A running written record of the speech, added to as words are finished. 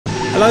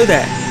Hello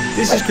there,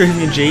 this is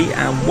Grooving G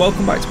and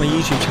welcome back to my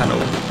YouTube channel.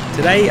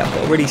 Today I've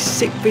got a really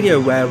sick video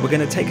where we're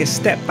going to take a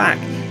step back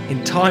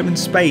in time and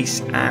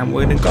space and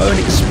we're going to go and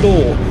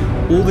explore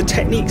all the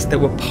techniques that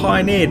were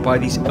pioneered by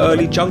these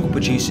early jungle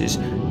producers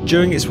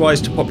during its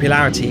rise to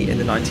popularity in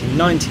the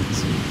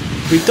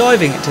 1990s. We'll be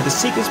diving into the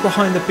secrets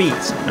behind the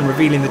beats and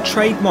revealing the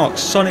trademark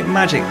sonic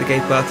magic that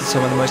gave birth to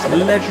some of the most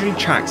legendary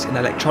tracks in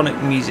electronic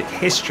music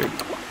history.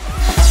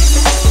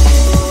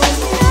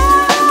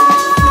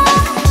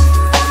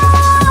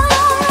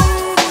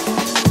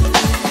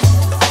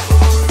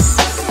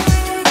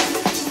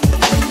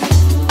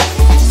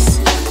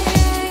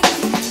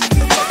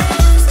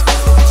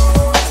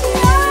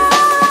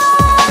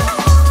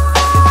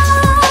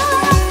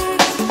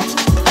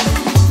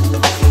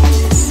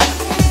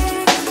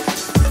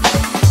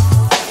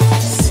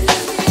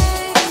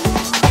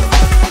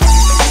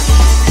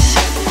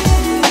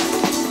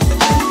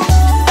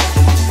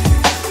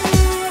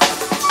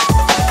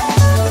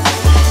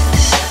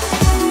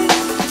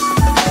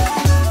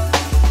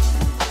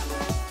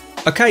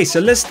 Okay, so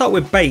let's start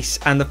with bass,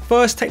 and the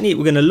first technique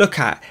we're going to look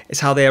at is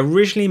how they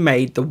originally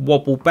made the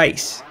wobble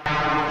bass.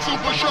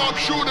 Super sharp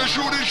shooter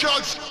shooting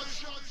shots.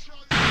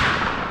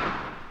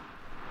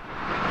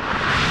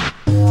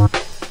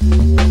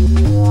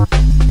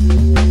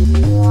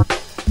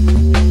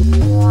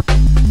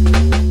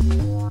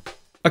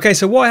 Okay,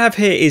 so what I have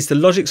here is the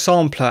Logic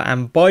sampler,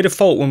 and by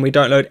default when we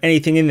don't load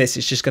anything in this,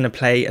 it's just going to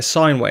play a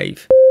sine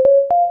wave.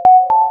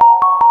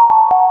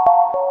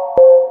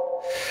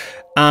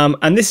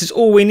 And this is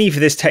all we need for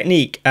this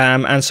technique,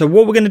 and so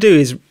what we're going to do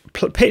is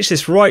pitch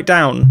this right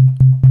down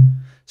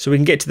so we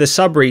can get to the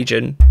sub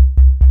region.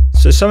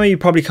 So some of you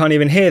probably can't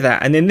even hear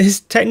that, and in this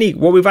technique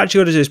what we've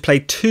actually got to do is play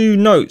two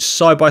notes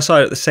side by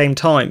side at the same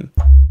time,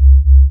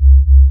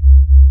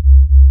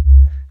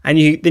 and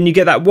then you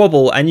get that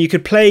wobble, and you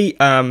could play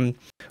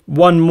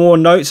one more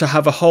note, so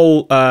have a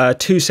whole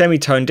two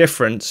semitone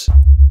difference,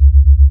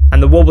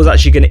 and the wobble is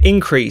actually going to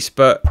increase.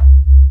 But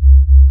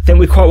I think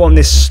we quite want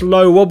this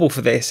slow wobble for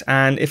this,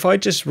 and if I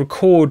just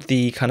record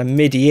the kind of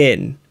MIDI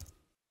in,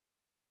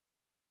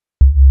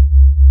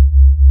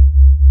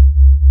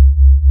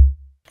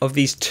 of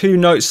these two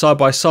notes side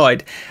by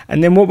side,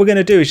 and then what we're going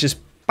to do is just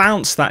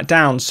bounce that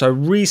down, so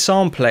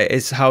resample it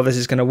is how this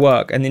is going to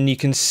work, and then you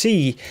can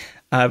see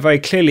very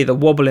clearly the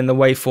wobble in the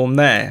waveform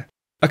there.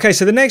 Okay,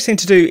 so the next thing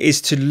to do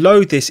is to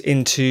load this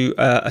into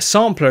a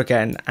sampler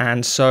again,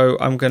 and so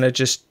I'm going to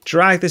just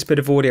drag this bit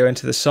of audio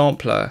into the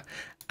sampler.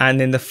 And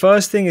then the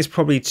first thing is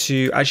probably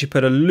to actually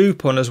put a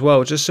loop on as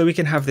well, just so we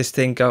can have this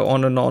thing go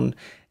on and on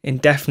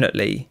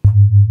indefinitely.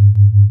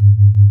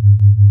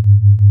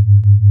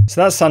 So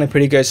that's sounding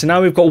pretty good. So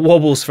now we've got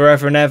wobbles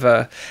forever and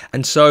ever.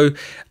 And so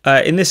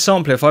in this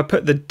sampler, if I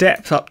put the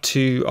depth up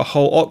to a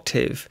whole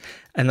octave,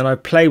 and then I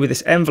play with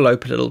this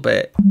envelope a little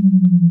bit,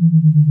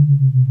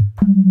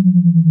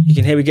 you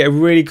can hear we get a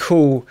really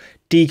cool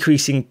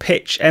decreasing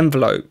pitch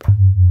envelope.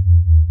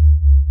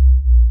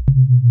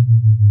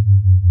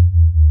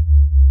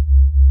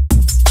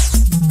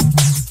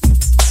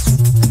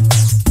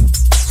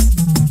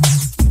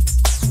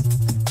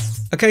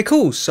 Okay,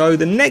 cool. So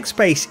the next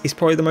bass is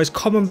probably the most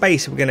common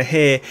bass we're going to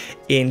hear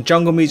in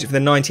jungle music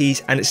from the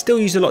 90s, and it's still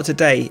used a lot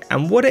today.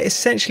 And what it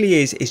essentially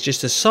is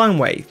just a sine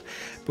wave.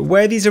 But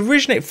where these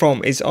originate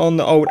from is on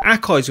the old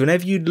Akais.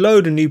 Whenever you'd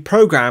load a new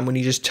program, when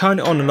you just turn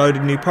it on and load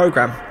a new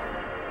program,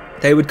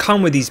 they would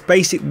come with these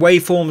basic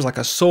waveforms like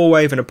a saw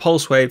wave and a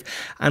pulse wave,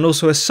 and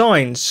also a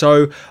sine.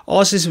 So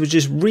artists would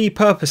just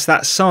repurpose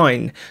that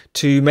sine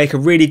to make a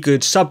really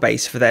good sub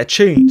bass for their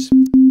tunes.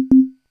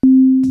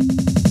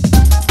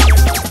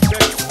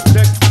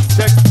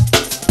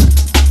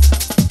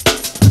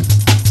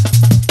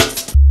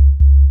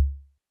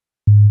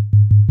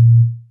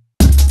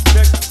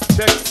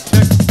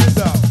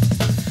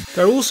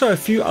 There are also a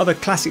few other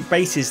classic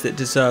basses that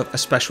deserve a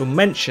special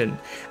mention,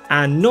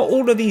 and not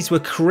all of these were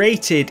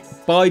created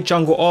by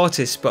jungle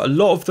artists, but a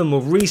lot of them were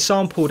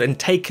resampled and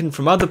taken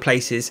from other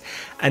places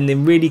and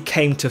then really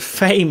came to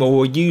fame or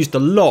were used a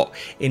lot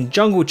in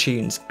jungle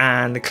tunes.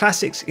 And the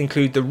classics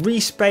include the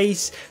Reese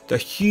bass, the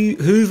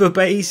Hoover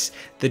bass,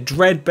 the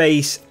Dread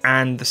bass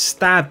and the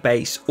Stab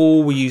bass.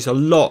 All were used a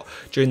lot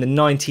during the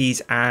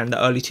 90s and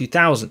the early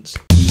 2000s.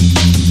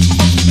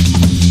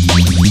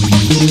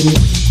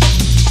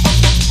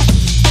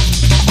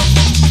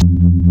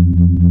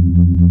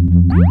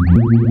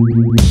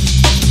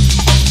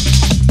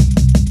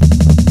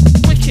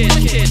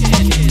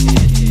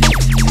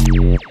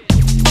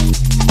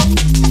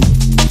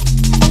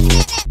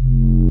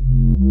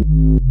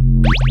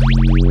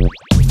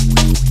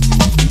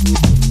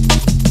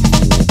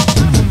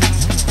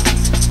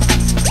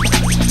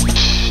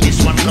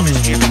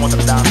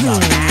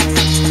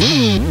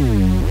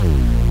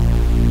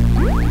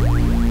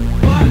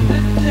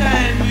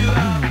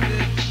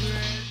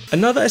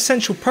 Another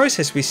essential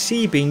process we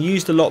see being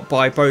used a lot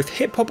by both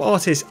hip-hop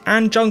artists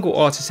and jungle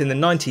artists in the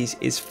 90s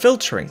is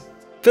filtering.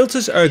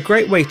 Filters are a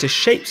great way to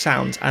shape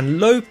sounds, and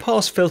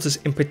low-pass filters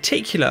in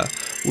particular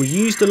were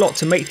used a lot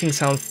to make things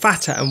sound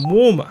fatter and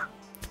warmer.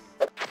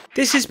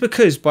 This is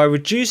because by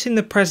reducing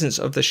the presence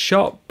of the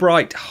sharp,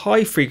 bright,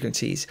 high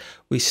frequencies,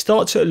 we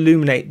start to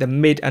illuminate the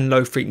mid and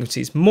low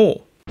frequencies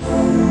more.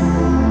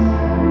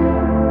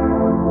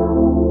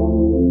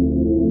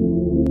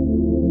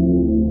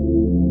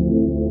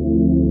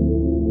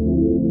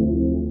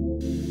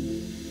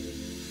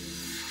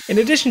 In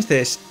addition to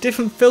this,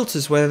 different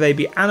filters, whether they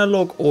be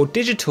analog or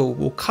digital,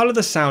 will colour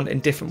the sound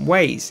in different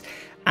ways.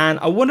 And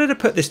I wanted to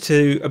put this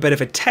to a bit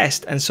of a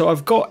test, and so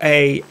I've got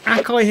a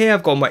Akai here,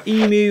 I've got my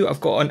Emu, I've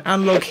got an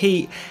analog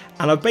heat,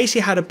 and I've basically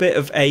had a bit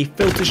of a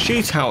filter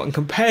shootout and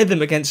compared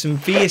them against some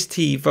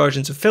VST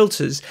versions of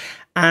filters.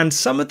 And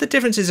some of the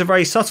differences are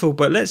very subtle,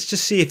 but let's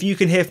just see if you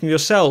can hear from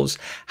yourselves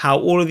how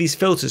all of these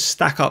filters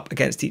stack up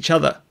against each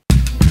other.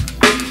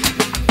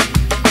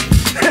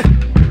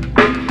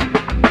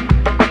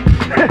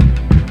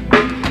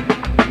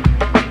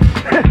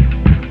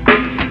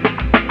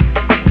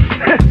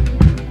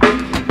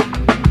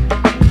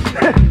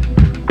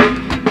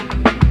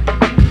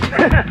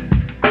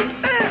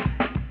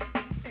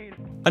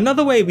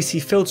 Another way we see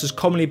filters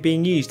commonly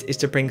being used is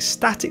to bring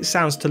static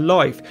sounds to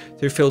life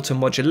through filter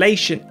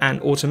modulation and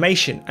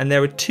automation, and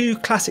there are two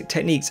classic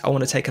techniques I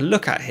want to take a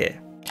look at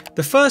here.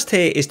 The first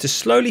here is to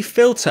slowly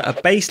filter a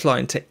bass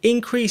line to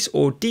increase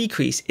or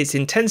decrease its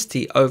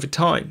intensity over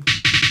time.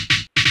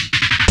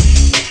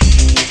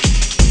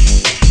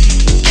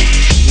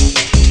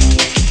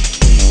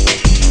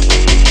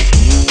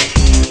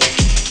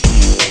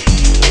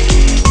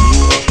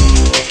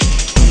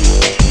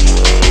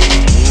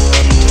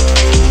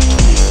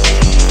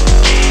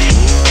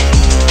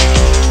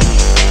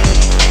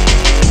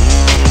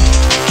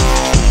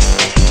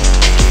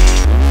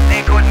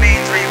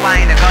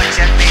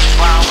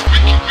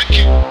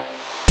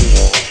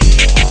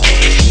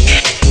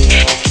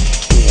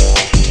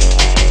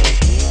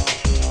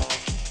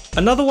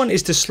 Another one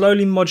is to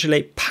slowly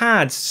modulate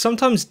pads,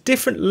 sometimes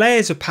different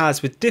layers of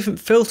pads with different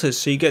filters,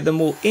 so you get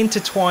them all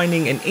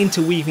intertwining and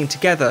interweaving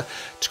together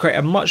to create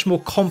a much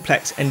more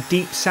complex and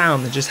deep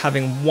sound than just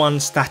having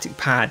one static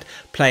pad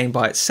playing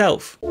by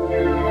itself.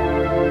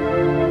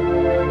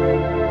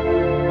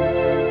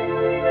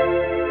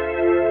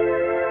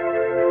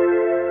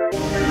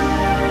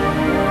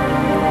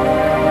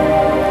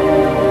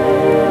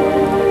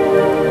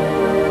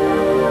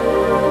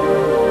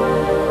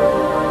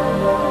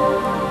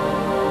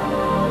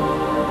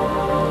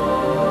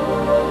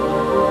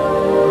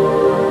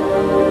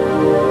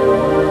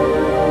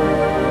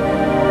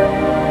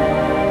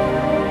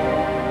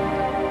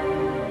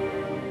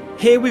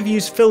 Here we've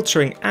used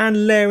filtering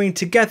and layering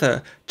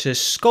together to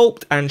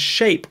sculpt and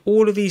shape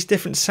all of these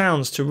different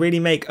sounds to really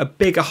make a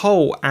bigger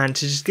whole and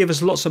to just give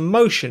us lots of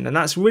motion, and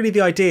that's really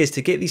the idea, is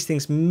to get these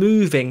things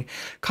moving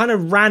kind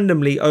of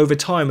randomly over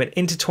time and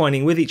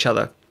intertwining with each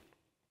other.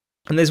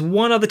 And there's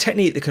one other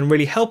technique that can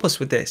really help us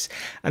with this,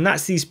 and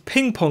that's these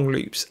ping-pong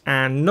loops.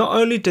 And not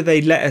only do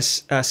they let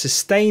us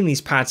sustain these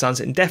pad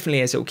sounds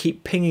indefinitely, as it will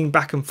keep pinging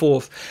back and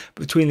forth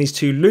between these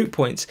two loop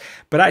points,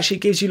 but actually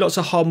it gives you lots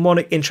of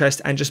harmonic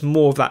interest and just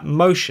more of that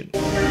motion.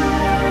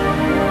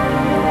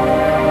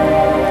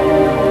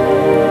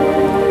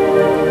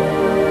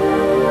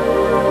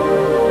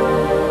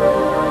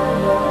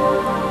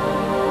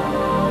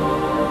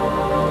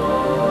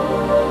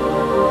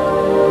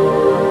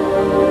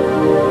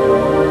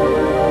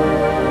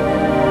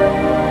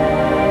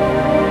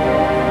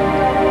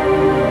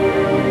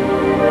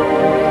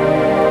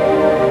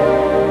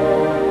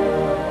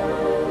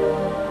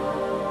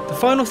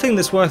 The final thing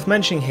that's worth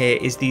mentioning here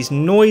is these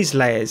noise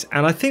layers,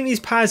 and I think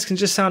these pads can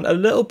just sound a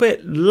little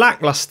bit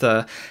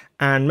lackluster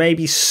and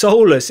maybe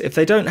soulless if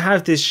they don't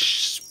have this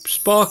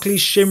sparkly,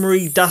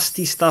 shimmery,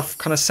 dusty stuff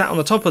kind of sat on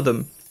the top of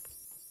them.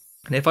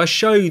 And if I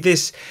show you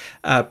this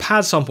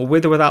pad sample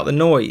with or without the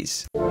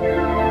noise,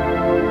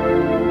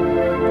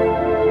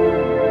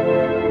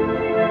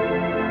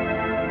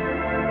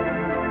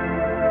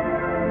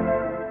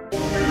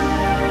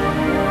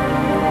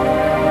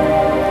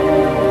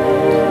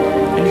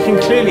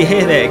 clearly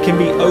hear there, it can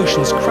be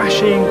oceans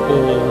crashing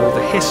or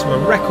the hiss from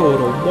a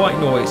record or white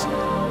noise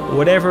or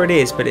whatever it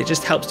is, but it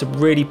just helps to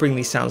really bring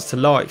these sounds to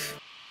life.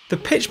 The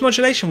pitch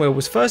modulation wheel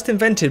was first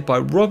invented by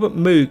Robert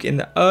Moog in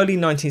the early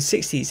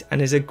 1960s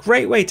and is a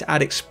great way to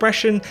add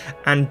expression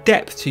and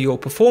depth to your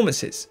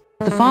performances.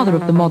 The father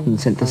of the modern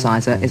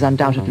synthesizer is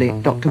undoubtedly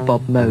Dr.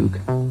 Bob Moog.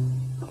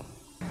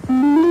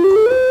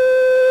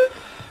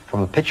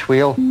 From a pitch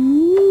wheel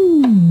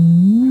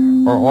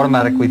or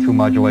automatically through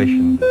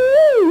modulation.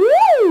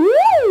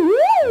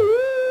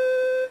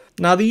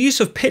 Now, the use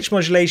of pitch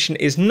modulation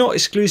is not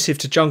exclusive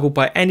to jungle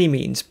by any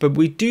means, but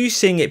we do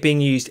see it being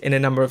used in a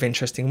number of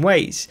interesting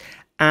ways.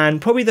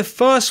 And probably the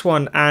first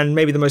one, and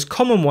maybe the most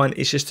common one,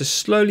 is just a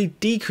slowly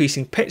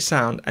decreasing pitch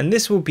sound, and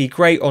this will be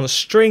great on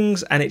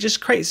strings, and it just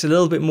creates a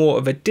little bit more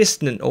of a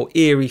dissonant or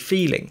eerie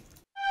feeling.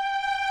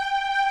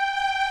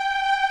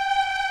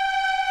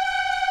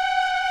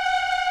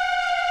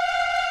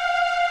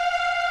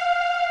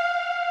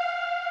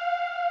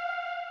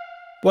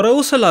 What I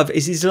also love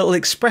is these little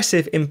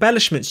expressive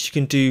embellishments you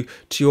can do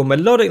to your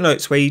melodic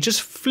notes where you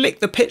just flick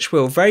the pitch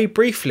wheel very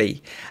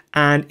briefly,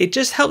 and it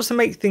just helps to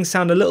make things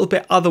sound a little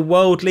bit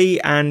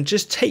otherworldly and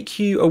just take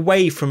you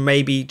away from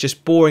maybe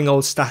just boring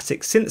old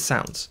static synth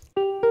sounds.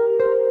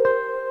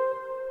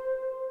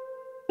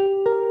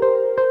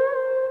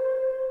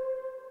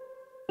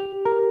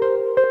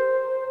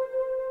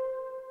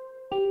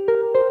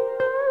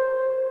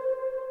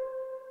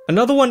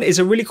 Another one is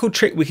a really cool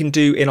trick we can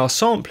do in our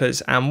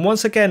samplers, and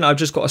once again I've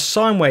just got a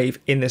sine wave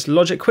in this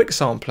Logic Quick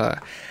Sampler,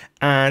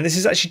 and this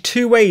is actually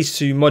two ways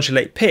to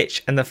modulate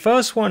pitch. And the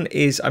first one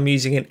is I'm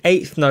using an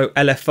 8th note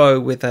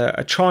LFO with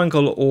a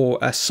triangle or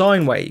a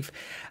sine wave,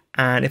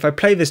 and if I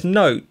play this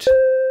note,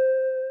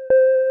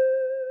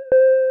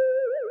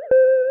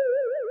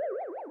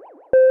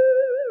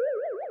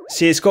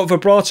 see, it's got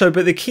vibrato,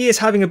 but the key is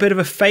having a bit of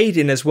a fade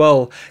in as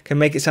well, can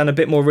make it sound a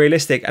bit more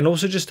realistic, and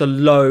also just a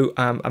low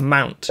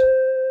amount.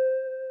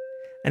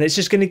 And it's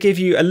just going to give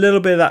you a little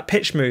bit of that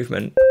pitch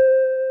movement.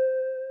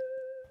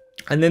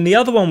 And then the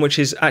other one, which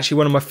is actually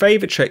one of my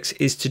favorite tricks,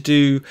 is to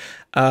do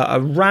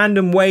a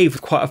random wave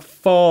with quite a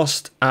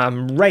fast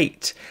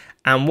rate,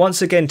 and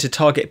once again to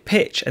target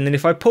pitch. And then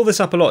if I pull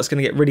this up a lot, it's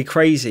going to get really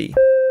crazy.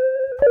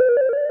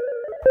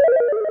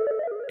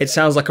 It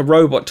sounds like a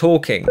robot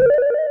talking,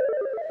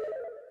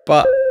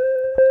 but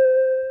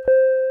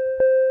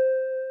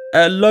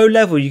at a low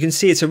level you can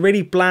see it's a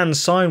really bland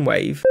sine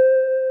wave.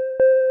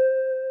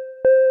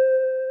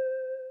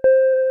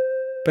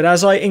 But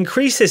as I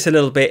increase this a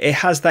little bit, it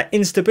has that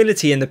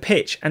instability in the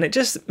pitch, and it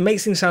just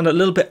makes things sound a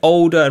little bit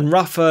older and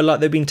rougher,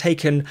 like they've been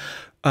taken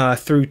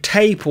through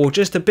tape, or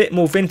just a bit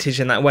more vintage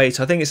in that way.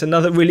 So I think it's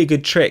another really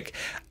good trick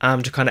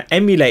to kind of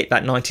emulate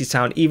that 90s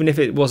sound, even if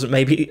it wasn't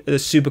maybe a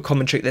super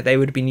common trick that they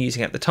would have been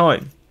using at the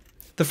time.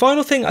 The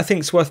final thing I think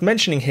is worth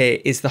mentioning here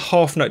is the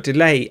half note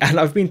delay, and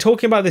I've been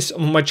talking about this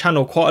on my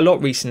channel quite a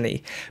lot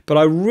recently, but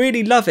I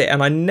really love it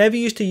and I never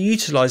used to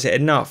utilize it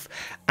enough,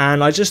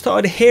 and I just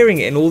started hearing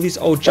it in all these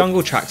old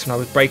jungle tracks when I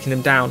was breaking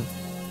them down.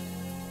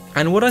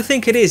 And what I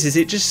think it is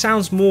it just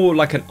sounds more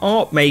like an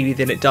ARP maybe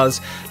than it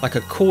does like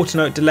a quarter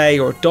note delay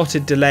or a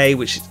dotted delay,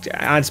 which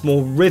adds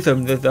more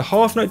rhythm. The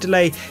half note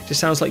delay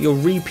just sounds like you're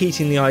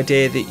repeating the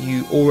idea that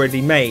you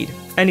already made.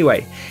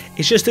 Anyway,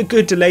 it's just a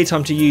good delay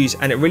time to use,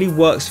 and it really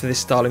works for this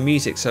style of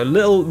music. So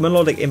little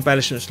melodic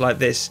embellishments like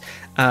this,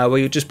 where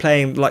you're just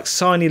playing like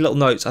tiny little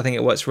notes, I think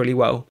it works really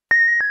well.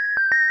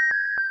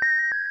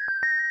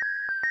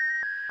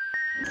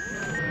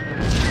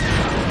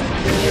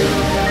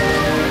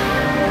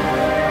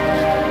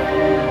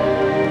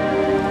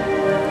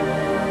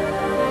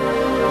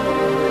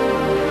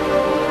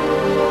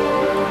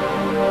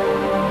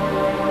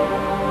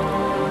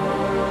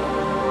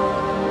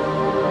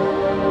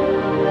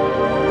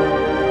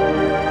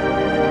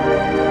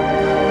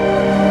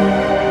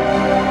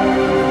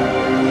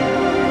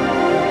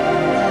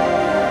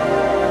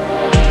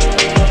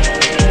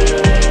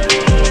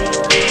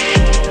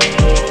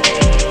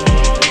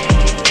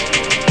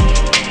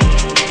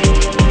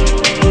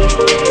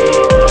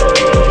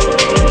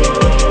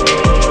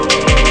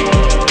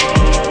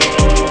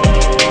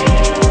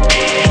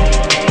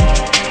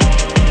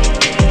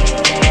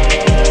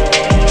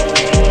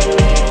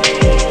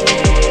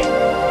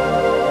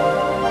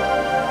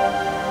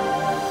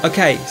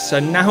 Okay, so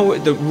now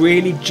the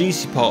really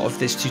juicy part of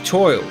this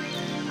tutorial,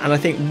 and I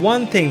think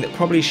one thing that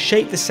probably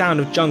shaped the sound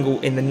of jungle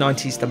in the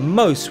 90s the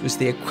most was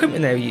the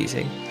equipment they were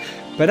using.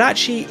 But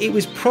actually it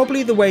was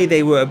probably the way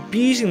they were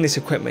abusing this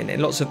equipment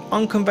in lots of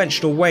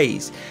unconventional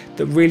ways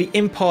that really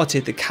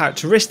imparted the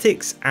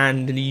characteristics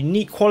and the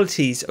unique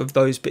qualities of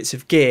those bits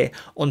of gear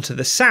onto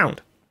the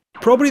sound.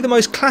 Probably the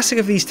most classic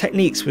of these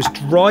techniques was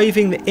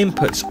driving the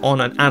inputs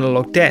on an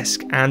analog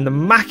desk, and the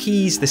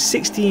Mackeys, the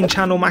 16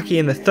 channel Mackie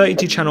and the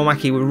 32 channel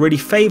Mackie were really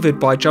favoured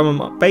by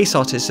drum and bass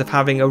artists of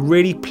having a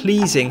really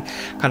pleasing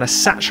kind of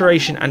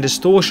saturation and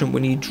distortion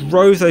when you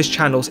drove those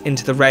channels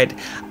into the red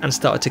and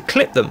started to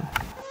clip them.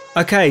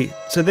 Okay,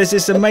 so there's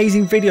this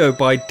amazing video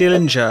by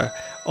Dillinger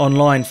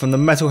online from the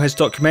Metalheadz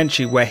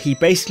documentary where he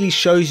basically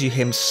shows you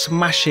him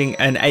smashing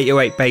an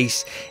 808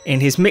 bass in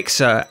his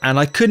mixer, and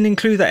I couldn't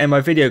include that in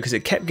my video because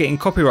it kept getting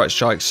copyright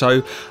strikes,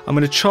 so I'm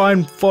going to try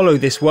and follow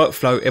this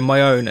workflow in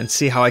my own and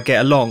see how I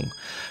get along.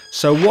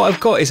 So what I've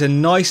got is a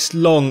nice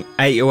long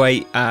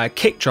 808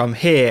 kick drum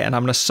here, and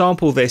I'm going to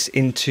sample this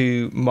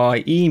into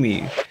my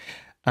EMU.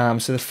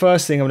 So the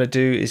first thing I'm going to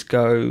do is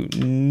go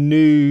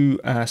new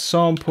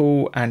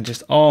sample and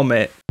just arm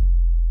it.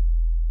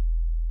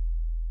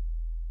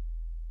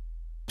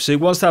 So it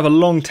wants to have a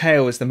long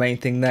tail is the main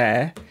thing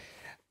there,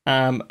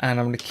 and I'm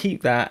going to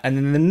keep that. And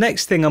then the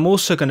next thing I'm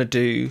also going to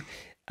do,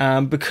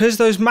 because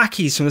those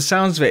Mackeys, from the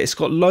sounds of it, it's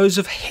got loads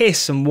of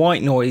hiss and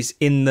white noise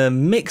in the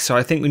mixer.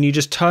 I think when you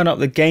just turn up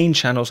the gain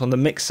channels on the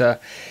mixer,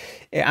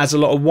 it adds a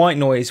lot of white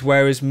noise,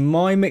 whereas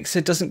my mixer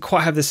doesn't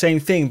quite have the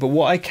same thing. But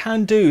what I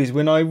can do is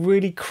when I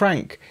really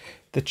crank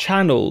the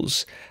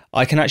channels,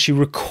 I can actually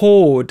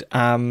record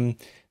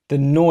the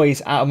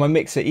noise out of my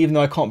mixer, even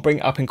though I can't bring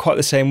it up in quite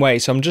the same way.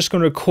 So I'm just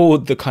going to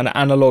record the kind of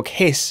analog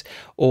hiss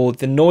or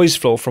the noise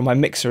floor from my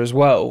mixer as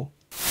well.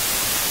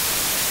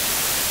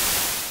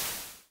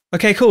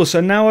 Okay, cool.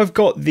 So now I've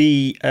got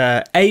the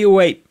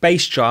 808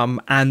 bass drum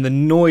and the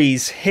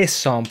noise hiss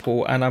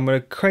sample, and I'm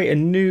going to create a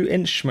new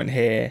instrument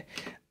here.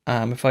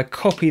 If I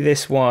copy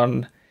this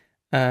one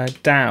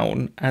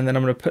down, and then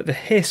I'm going to put the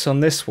hiss on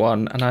this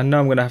one, and I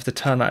know I'm going to have to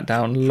turn that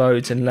down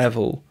loads in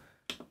level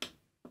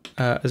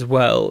as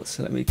well.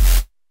 So let me...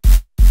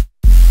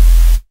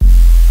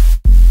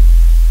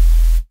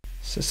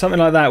 So something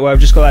like that, where I've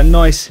just got that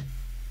nice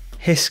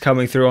hiss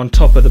coming through on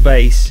top of the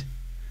bass.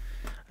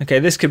 Okay,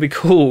 this could be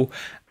cool.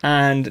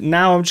 And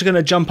now I'm just going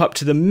to jump up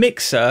to the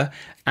mixer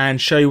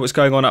and show you what's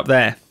going on up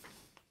there.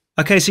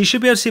 Okay, so you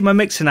should be able to see my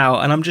mixer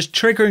now, and I'm just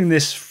triggering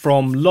this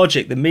from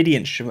Logic, the MIDI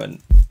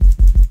instrument.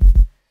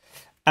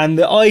 And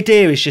the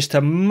idea is just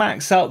to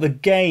max out the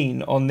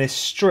gain on this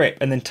strip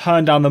and then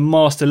turn down the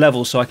master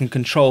level so I can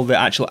control the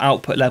actual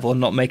output level and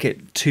not make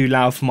it too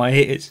loud for my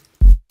ears.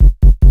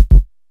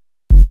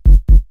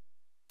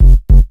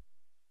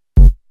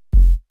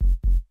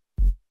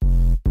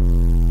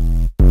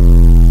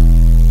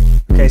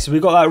 Okay, so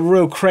we've got that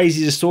real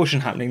crazy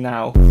distortion happening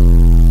now.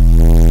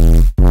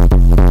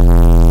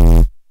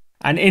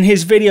 And in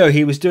his video,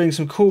 he was doing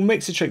some cool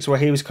mixer tricks where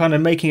he was kind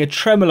of making a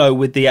tremolo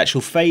with the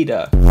actual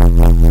fader.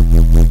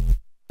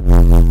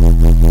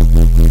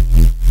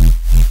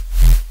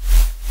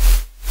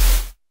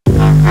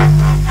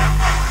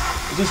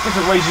 There's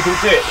different ways you can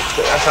do it.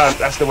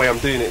 That's the way I'm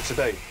doing it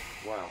today.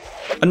 Wow.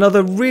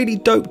 Another really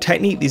dope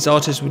technique these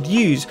artists would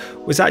use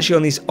was actually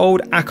on these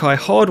old Akai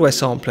hardware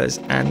samplers,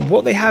 and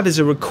what they have is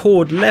a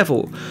record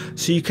level,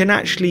 so you can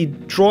actually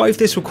drive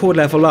this record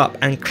level up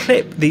and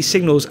clip these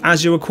signals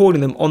as you're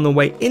recording them on the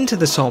way into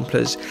the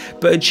samplers,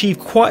 but achieve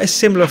quite a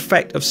similar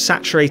effect of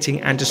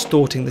saturating and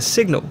distorting the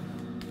signal.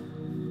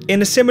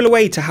 In a similar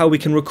way to how we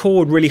can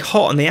record really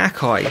hot on the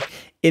Akai,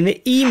 in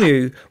the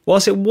EMU,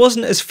 whilst it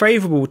wasn't as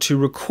favourable to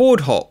record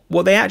hot,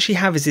 what they actually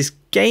have is this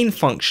gain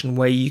function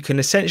where you can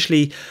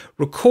essentially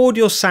record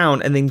your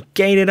sound and then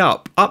gain it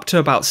up to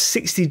about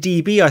 60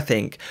 dB, I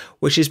think,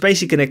 which is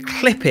basically going to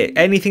clip it.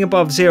 Anything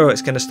above 0,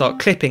 it's going to start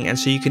clipping, and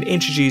so you can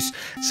introduce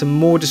some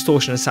more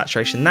distortion and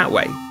saturation that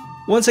way.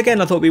 Once again,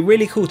 I thought it'd be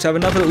really cool to have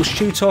another little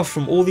shoot off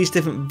from all these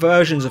different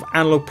versions of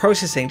analog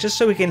processing, just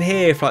so we can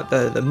hear if like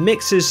the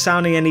mixers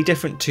sounding any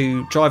different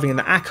to driving in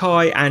the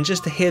Akai, and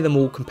just to hear them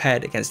all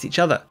compared against each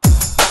other.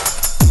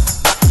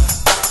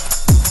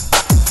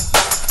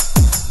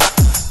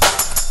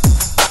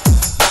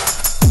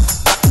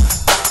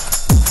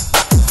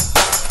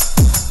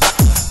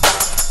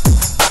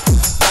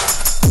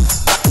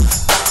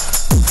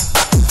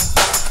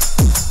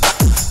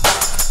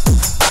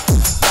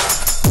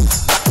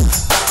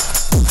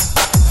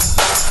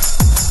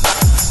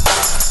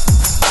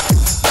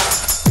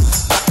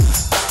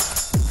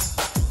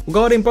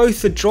 Regarding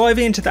both the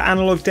driving into the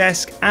analog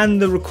desk and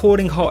the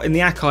recording hot in the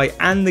Akai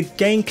and the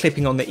gain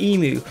clipping on the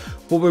EMU,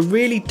 what we're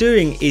really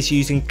doing is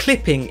using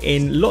clipping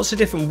in lots of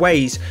different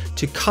ways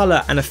to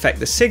colour and affect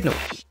the signal.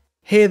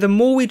 Here, the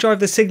more we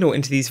drive the signal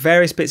into these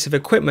various bits of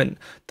equipment,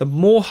 the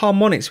more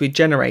harmonics we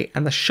generate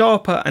and the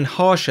sharper and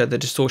harsher the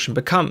distortion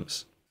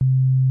becomes.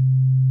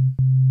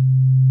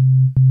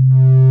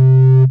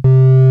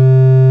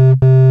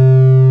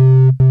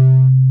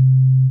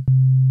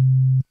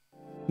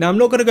 Now, I'm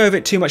not going to go over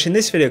it too much in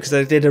this video because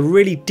I did a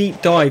really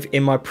deep dive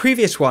in my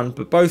previous one,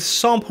 but both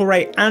sample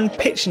rate and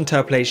pitch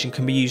interpolation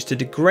can be used to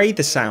degrade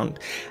the sound,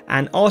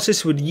 and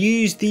artists would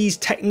use these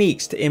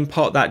techniques to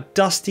impart that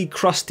dusty,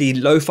 crusty,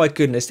 lo-fi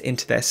goodness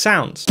into their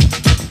sounds.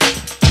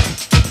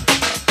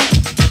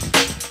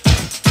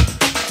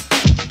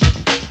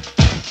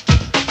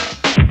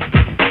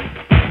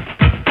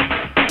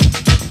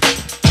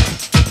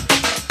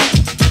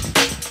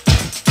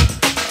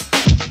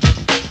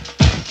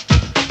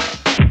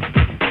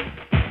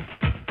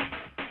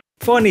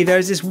 Finally, there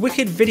is this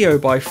wicked video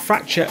by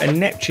Fracture and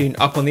Neptune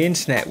up on the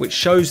internet, which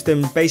shows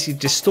them basically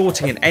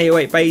distorting an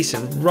 808 bass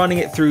and running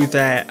it through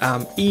their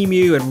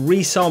EMU and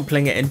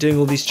resampling it and doing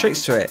all these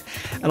tricks to it.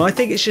 And I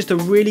think it's just a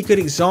really good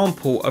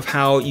example of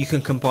how you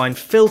can combine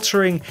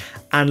filtering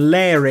and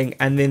layering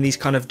and then these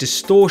kind of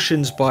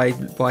distortions by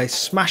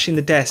smashing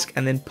the desk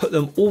and then put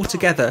them all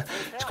together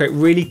to create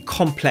really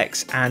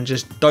complex and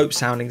just dope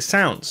sounding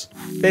sounds.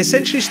 They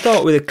essentially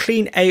start with a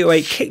clean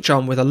 808 kick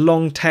drum with a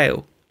long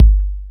tail.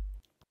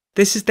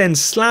 This is then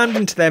slammed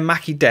into their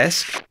Mackie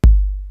desk,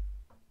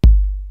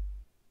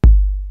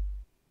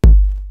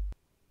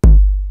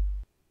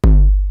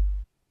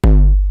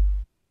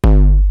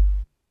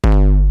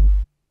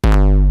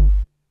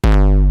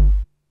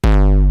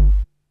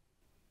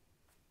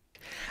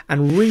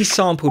 and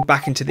resampled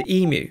back into the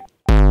EMU.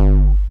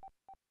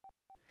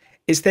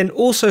 It's then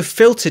also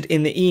filtered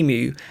in the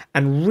EMU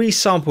and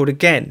resampled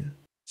again.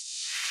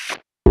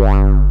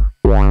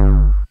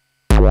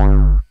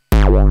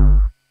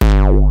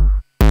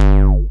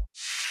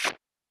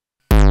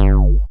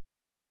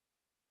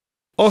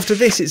 After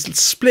this,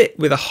 it's split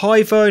with a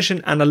high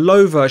version and a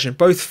low version,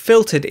 both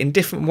filtered in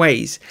different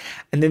ways,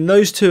 and then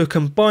those two are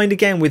combined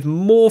again with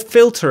more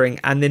filtering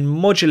and then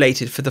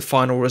modulated for the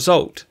final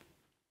result.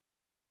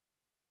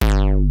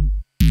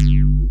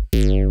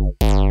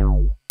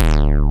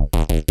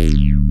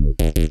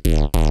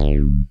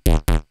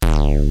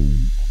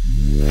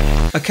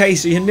 Okay,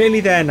 so you're nearly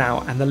there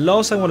now, and the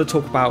last thing I want to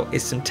talk about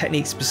is some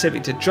techniques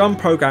specific to drum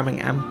programming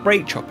and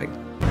break chopping.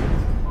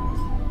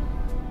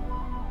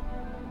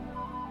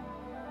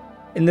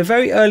 In the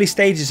very early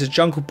stages of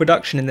jungle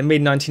production in the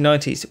mid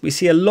 1990s, we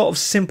see a lot of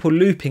simple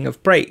looping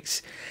of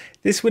breaks.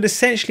 This would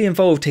essentially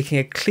involve taking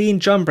a clean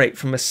drum break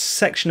from a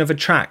section of a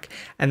track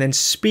and then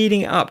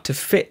speeding it up to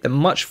fit the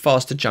much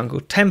faster jungle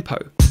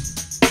tempo.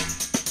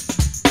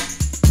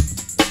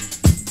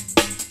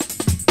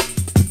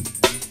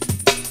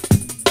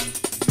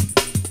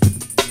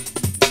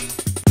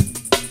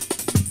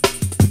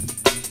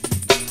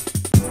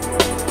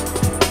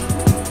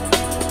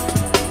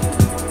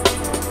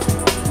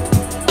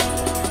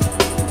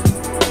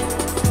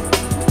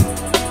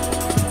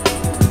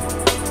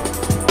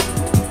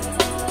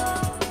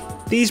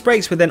 These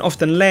breaks were then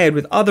often layered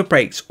with other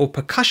breaks or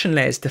percussion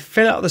layers to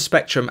fill out the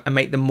spectrum and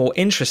make them more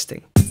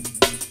interesting.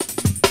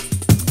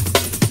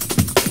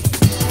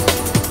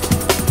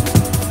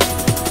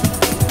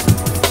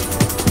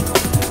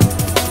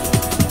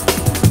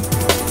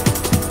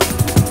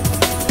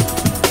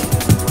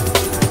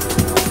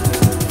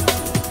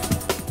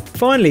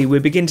 Finally, we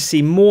begin to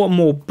see more and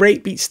more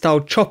breakbeat style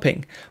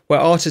chopping, where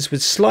artists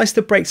would slice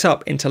the breaks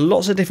up into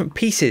lots of different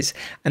pieces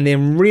and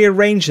then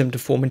rearrange them to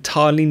form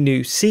entirely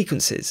new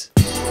sequences.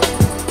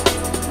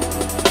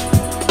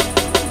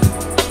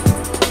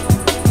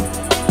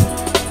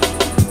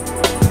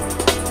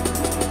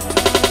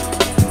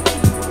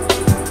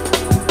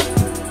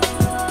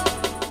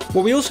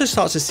 What we also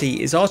start to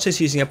see is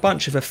artists using a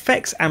bunch of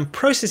effects and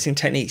processing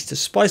techniques to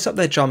spice up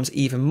their drums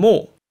even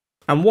more.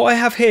 And what I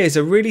have here is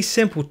a really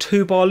simple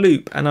 2-bar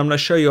loop, and I'm going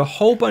to show you a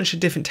whole bunch of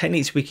different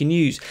techniques we can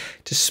use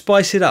to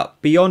spice it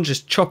up beyond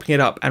just chopping it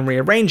up and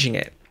rearranging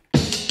it.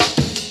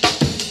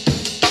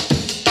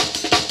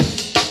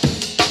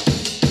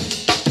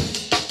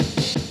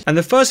 And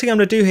the first thing I'm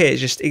going to do here is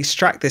just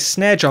extract this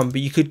snare drum,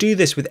 but you could do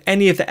this with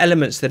any of the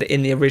elements that are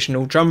in the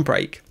original drum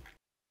break.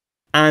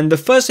 And the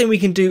first thing we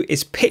can do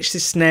is pitch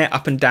this snare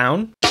up and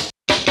down.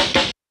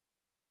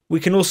 We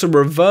can also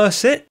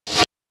reverse it.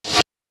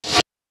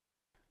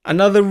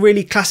 Another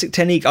really classic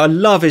technique I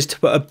love is to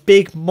put a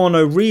big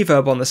mono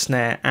reverb on the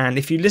snare, and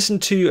if you listen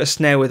to a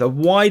snare with a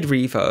wide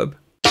reverb,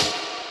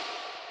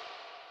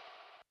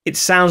 it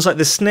sounds like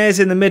the snare's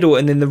in the middle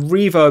and then the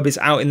reverb is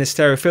out in the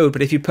stereo field,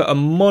 but if you put a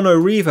mono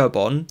reverb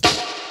on,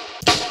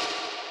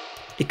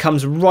 it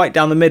comes right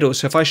down the middle.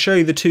 So if I show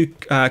you the two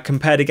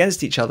compared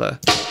against each other,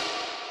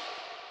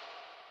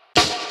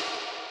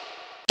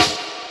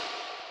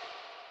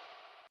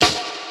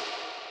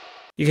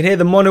 you can hear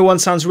the mono one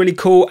sounds really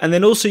cool, and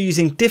then also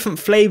using different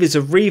flavors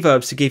of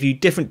reverbs to give you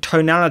different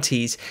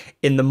tonalities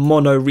in the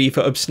mono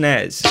reverb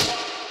snares.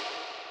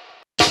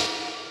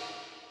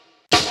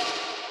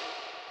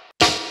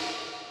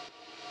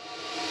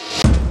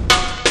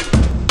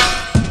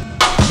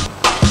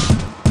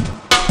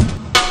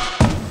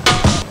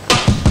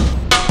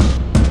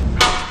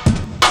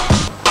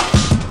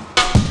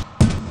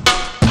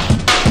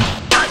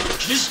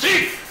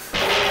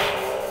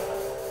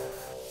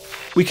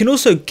 We can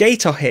also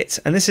gate our hits,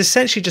 and this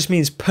essentially just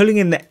means pulling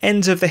in the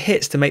ends of the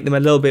hits to make them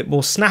a little bit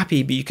more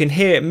snappy, but you can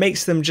hear it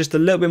makes them just a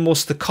little bit more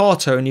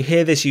staccato, and you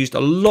hear this used a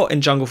lot in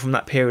jungle from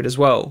that period as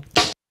well.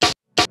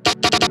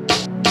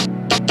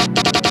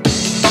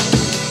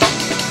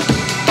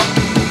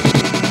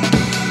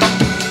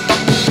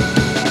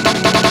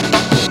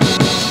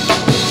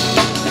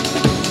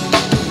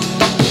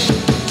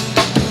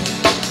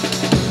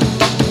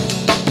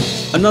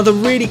 Another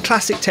really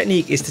classic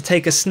technique is to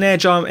take a snare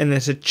drum and then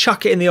to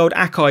chuck it in the old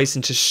Akais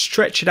and to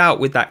stretch it out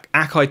with that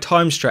Akai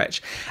time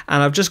stretch.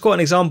 And I've just got an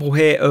example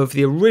here of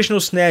the original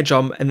snare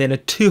drum and then a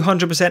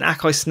 200%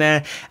 Akai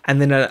snare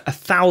and then a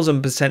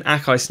 1000%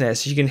 Akai snare,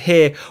 so you can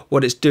hear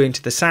what it's doing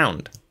to the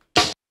sound.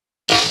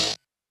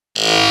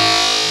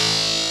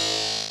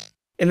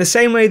 In the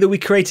same way that we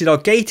created our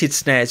gated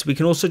snares, we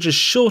can also just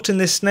shorten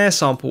this snare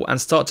sample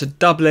and start to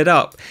double it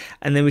up,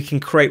 and then we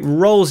can create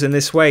rolls in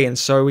this way. And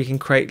so we can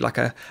create like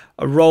a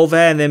roll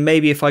there, and then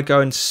maybe if I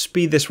go and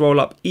speed this roll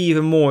up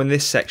even more in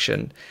this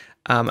section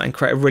and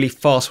create a really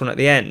fast one at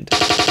the end.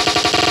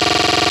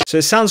 So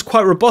it sounds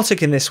quite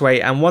robotic in this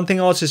way, and one thing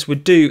artists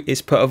would do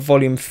is put a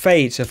volume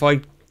fade. So if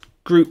I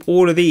group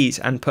all of these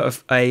and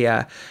put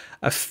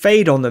a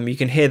fade on them, you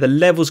can hear the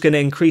level's going to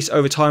increase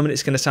over time and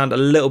it's going to sound a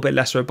little bit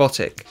less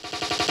robotic.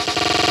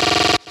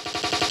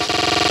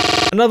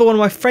 Another one of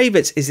my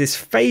favourites is this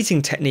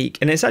phasing technique,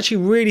 and it's actually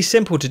really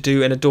simple to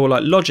do in a DAW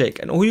like Logic,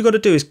 and all you got to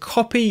do is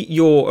copy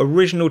your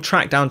original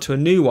track down to a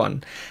new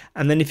one,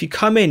 and then if you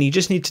come in you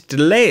just need to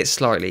delay it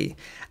slightly,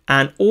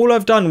 And all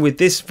I've done with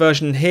this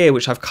version here,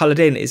 which I've coloured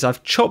in, is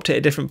I've chopped it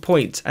at different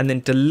points and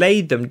then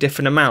delayed them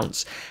different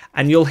amounts.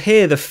 And you'll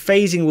hear the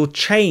phasing will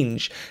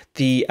change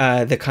the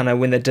kind of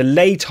when the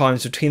delay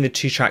times between the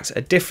two tracks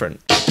are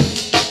different.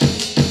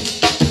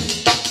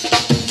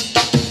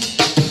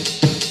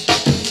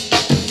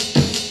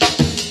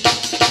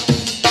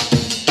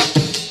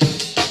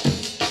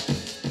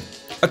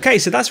 Okay,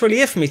 so that's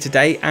really it for me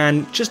today,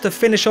 and just to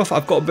finish off,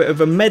 I've got a bit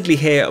of a medley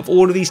here of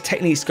all of these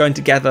techniques going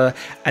together,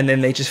 and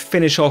then they just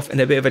finish off in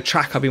a bit of a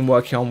track I've been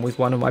working on with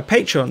one of my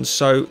patrons.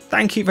 So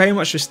thank you very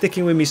much for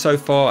sticking with me so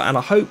far, and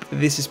I hope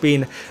this has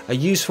been a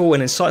useful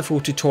and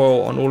insightful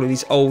tutorial on all of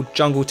these old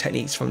jungle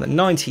techniques from the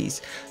 90s.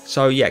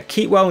 So yeah,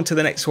 keep well until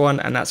the next one,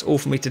 and that's all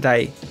for me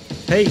today.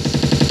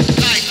 Peace.